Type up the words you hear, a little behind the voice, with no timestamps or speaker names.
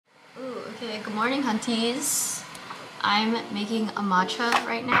Okay, good morning, hunties. I'm making a matcha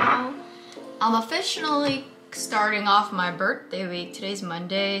right now. I'm officially starting off my birthday week. Today's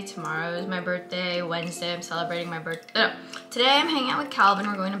Monday, tomorrow is my birthday, Wednesday I'm celebrating my birthday. Today I'm hanging out with Calvin,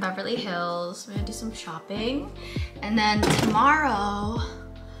 we're going to Beverly Hills. We're gonna do some shopping. And then tomorrow,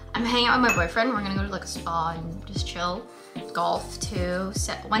 I'm hanging out with my boyfriend. We're gonna go to like a spa and just chill. Golf too.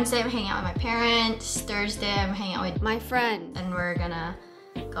 Wednesday I'm hanging out with my parents. Thursday I'm hanging out with my friend. And we're gonna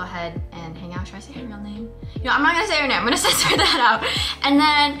go ahead and hang out. Should I say her real name? You know, I'm not gonna say her name. I'm gonna censor that out. And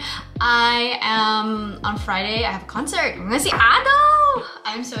then on Friday, I have a concert. I'm gonna see Ado!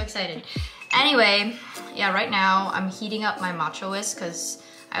 I'm so excited. Anyway, yeah, right now I'm heating up my matcha whisk because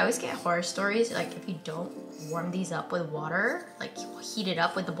I always get horror stories. Like if you don't warm these up with water, like heat it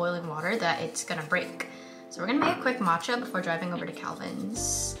up with the boiling water, that it's gonna break. So we're gonna make a quick matcha before driving over to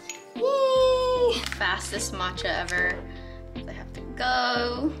Calvin's. Yay! Fastest matcha ever. I have to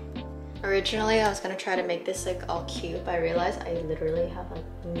go. Originally, I was gonna try to make this like all cute, but I realized I literally have like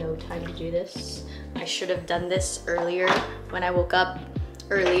no time to do this. I should have done this earlier when I woke up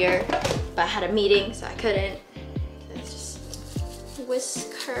earlier, but I had a meeting, so I couldn't. Let's just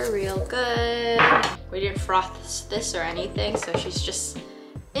whisk her real good. We didn't froth this or anything, so she's just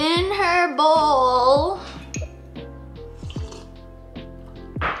in her bowl.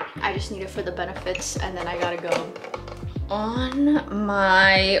 I just need it for the benefits, and then I gotta go on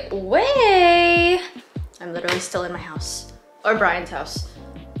my way. I'm literally still in my house, or Brian's house.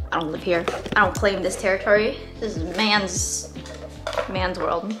 I don't live here. I don't claim this territory. This is man's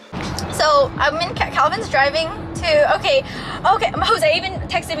world. So I'm in, Calvin's driving to, okay, Jose even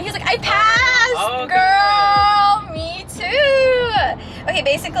texted me. He was like, I passed, oh, girl, me too. Okay,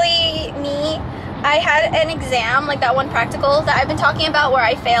 basically I had an exam, like that one practical that I've been talking about where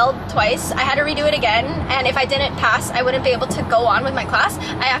I failed twice. I had to redo it again, and if I didn't pass, I wouldn't be able to go on with my class.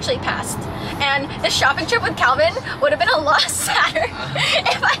 I actually passed. And the shopping trip with Calvin would have been a lot sadder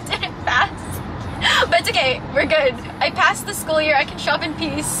if I didn't pass. But it's okay, we're good. I passed the school year, I can shop in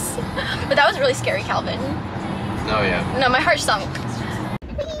peace. But that was really scary, Calvin. Oh yeah. No, my heart sunk.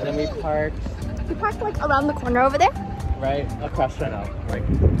 And then we parked. We parked like around the corner over there. Right across right now. Right.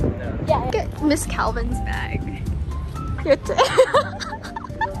 Yeah. Get Miss Calvin's bag.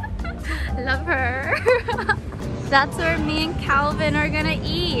 Love her. That's where me and Calvin are gonna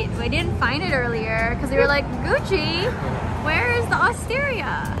eat. We didn't find it earlier because we were like, Gucci, where is the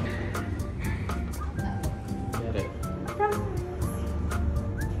Osteria? Get it.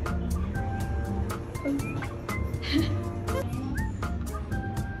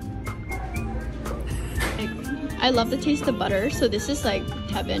 I love the taste of butter, so this is like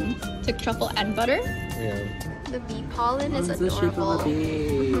heaven. It's like truffle and butter. Yeah. The bee pollen is adorable. The shape of a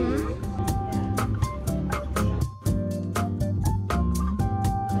bee.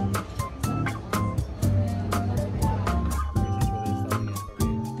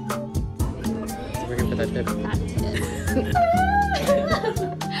 We're gonna put that tip.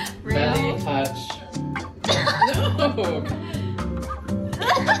 Belly touch. No.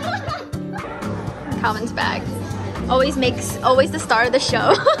 Calvin's bag. Always the star of the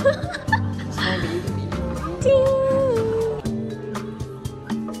show.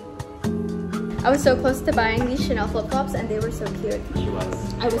 I was so close to buying these Chanel flip-flops and they were so cute.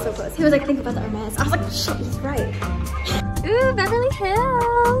 I was so close. He was like, think about the Hermes. I was like, shit, he's right. Ooh, Beverly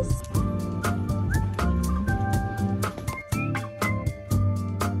Hills.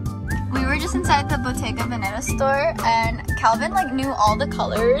 We were just inside the Bottega Veneta store and Calvin like knew all the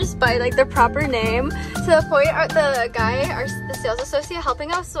colors by like their proper name, to the point the guy, the sales associate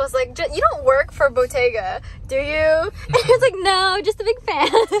helping us was like, you don't work for Bottega, do you? And he was like, no, just a big fan.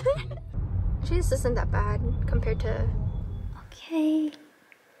 Cheese isn't that bad compared to, okay,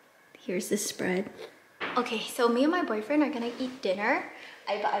 here's the spread. Okay, so me and my boyfriend are gonna eat dinner.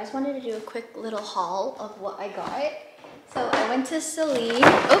 I just wanted to do a quick little haul of what I got. So I went to Celine,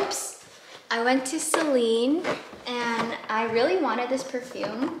 I went to Celine and I really wanted this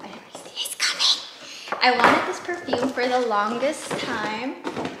perfume. It's coming. I wanted this perfume for the longest time.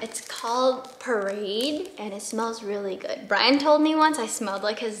 It's called Parade and it smells really good. Brian told me once I smelled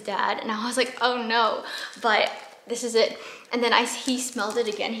like his dad and I was like, oh no, but this is it. And then he smelled it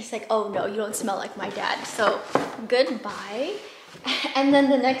again. He's like, oh no, you don't smell like my dad. So goodbye. And then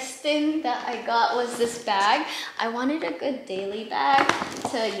the next thing that I got was this bag. I wanted a good daily bag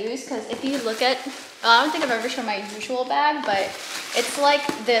to use because if you look at, well, I don't think I've ever shown my usual bag, but it's like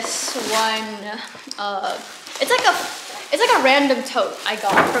this one, it's like a random tote I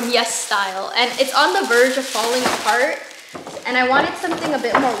got from Yes Style and it's on the verge of falling apart and I wanted something a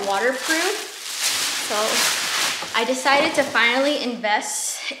bit more waterproof. So I decided to finally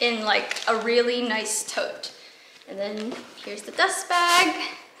invest in like a really nice tote. And then here's the dust bag.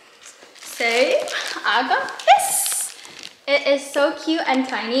 Say, I got this. It is so cute and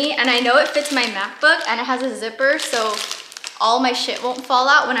tiny, and I know it fits my MacBook, and it has a zipper, so all my shit won't fall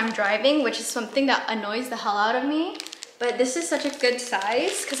out when I'm driving, which is something that annoys the hell out of me. But this is such a good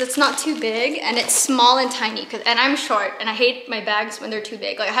size because it's not too big, and it's small and tiny, and I'm short and I hate my bags when they're too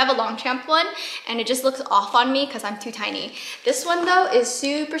big. Like I have a Longchamp one and it just looks off on me because I'm too tiny. This one though is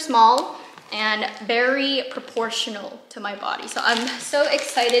super small and very proportional to my body. So I'm so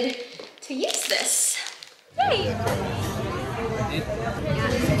excited to use this. Yay!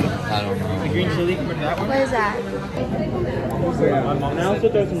 I don't know. The green chili, remember that one? What is that? And I also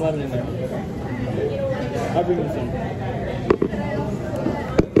throw some lemon in there. I'll bring you some.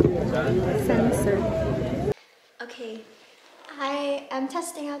 Sensor. Okay, I am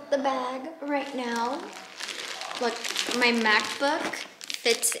testing out the bag right now. Look, my MacBook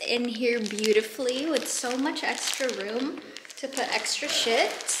fits in here beautifully with so much extra room to put extra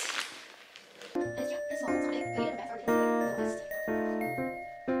shit.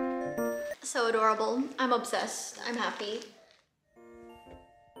 So adorable. I'm obsessed. I'm happy.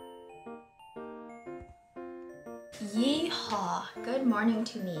 Yeehaw! Good morning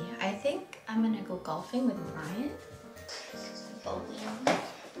to me. I think I'm gonna go golfing with Brian. Bowling.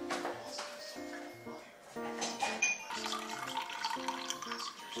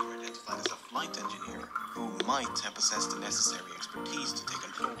 Identified as a flight engineer who might have possessed the necessary expertise to take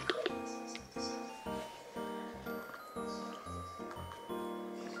control.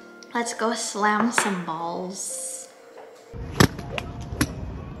 Let's go slam some balls.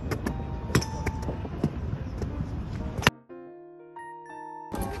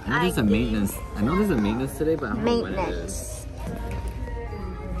 I know there's a maintenance. I know there's a maintenance today, but I don't know when it is.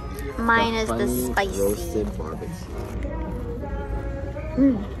 Mine is the Funny spicy. roasted barbecue.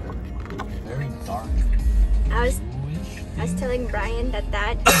 Very dark. I was telling Brian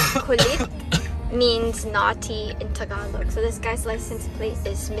that kulit means naughty in Tagalog. So this guy's license plate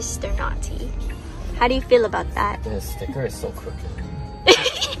is Mr. Naughty. How do you feel about that? The sticker is so crooked.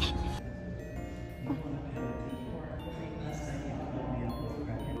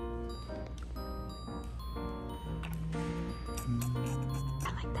 I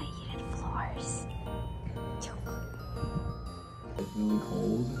like the heated floors. It's really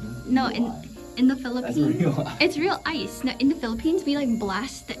cold. No, in the Philippines, it's real ice. No, in the Philippines, we like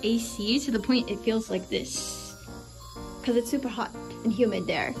blast the AC to the point it feels like this. Because it's super hot and humid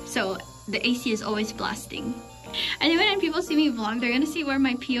there. So the AC is always blasting. And then when people see me vlog, they're gonna see where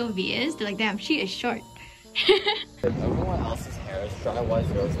my POV is. They're like, damn, she is short. Everyone else's hair is dry. Why is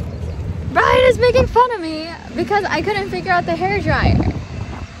yours? Brian is making fun of me because I couldn't figure out the hair dryer.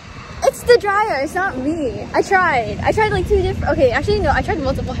 It's the dryer, it's not me. I tried like 2 different, okay, actually no, I tried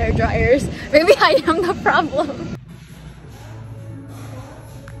multiple hair dryers. Maybe I am the problem.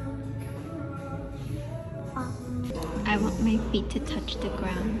 I want my feet to touch the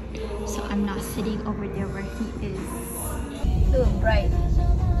ground, so I'm not sitting over there where he is. Ooh, bright.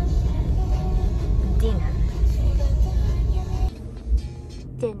 Dinner.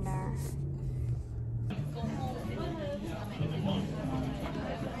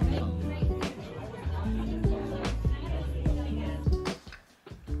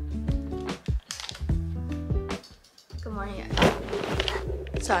 Good morning.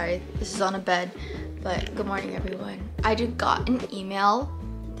 Sorry, this is on a bed, but good morning everyone. I just got an email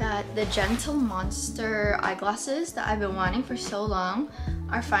that the Gentle Monster eyeglasses that I've been wanting for so long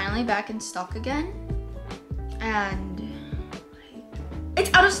are finally back in stock again. And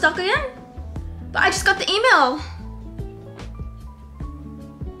it's out of stock again? But I just got the email.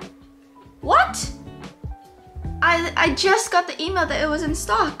 What? I just got the email that it was in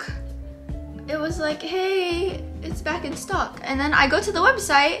stock. It was like, hey, it's back in stock. And then I go to the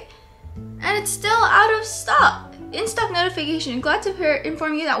website and it's still out of stock. In stock notification. Glad to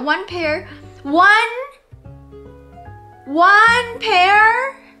inform you that one pair.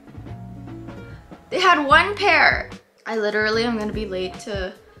 They had one pair. I literally am gonna be late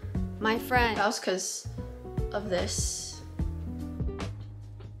to my friend's house because of this.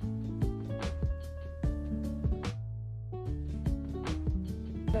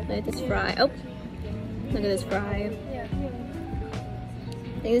 Look at this fry. Oh, look at this fry.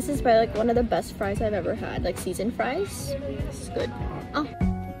 I think this is probably like one of the best fries I've ever had, like seasoned fries. This is good. Oh.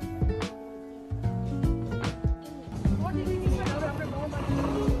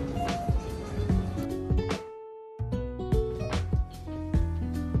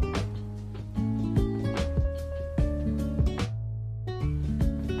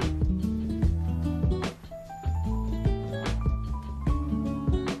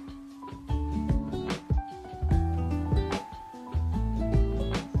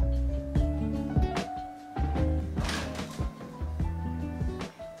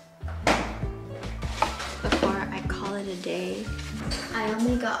 day. I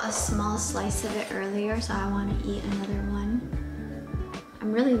only got a small slice of it earlier, so I want to eat another one.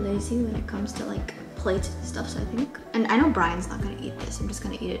 I'm really lazy when it comes to like plates and stuff, so I think, and I know Brian's not gonna eat this, I'm just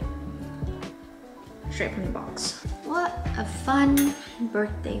gonna eat it straight from the box. What a fun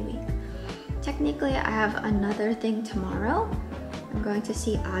birthday week. Technically, I have another thing tomorrow. I'm going to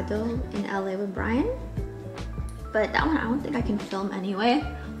see Ado in LA with Brian, but that one I don't think I can film anyway,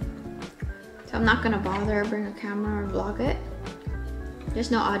 so I'm not gonna bother bring a camera or vlog it.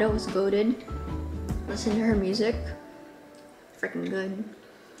 Just know Ado was goated. Listen to her music, freaking good,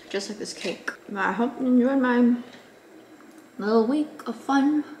 just like this cake. But I hope you enjoyed my little week of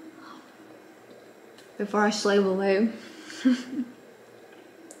fun before I slave away. Cause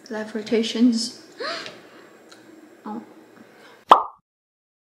I have rotations. Oh.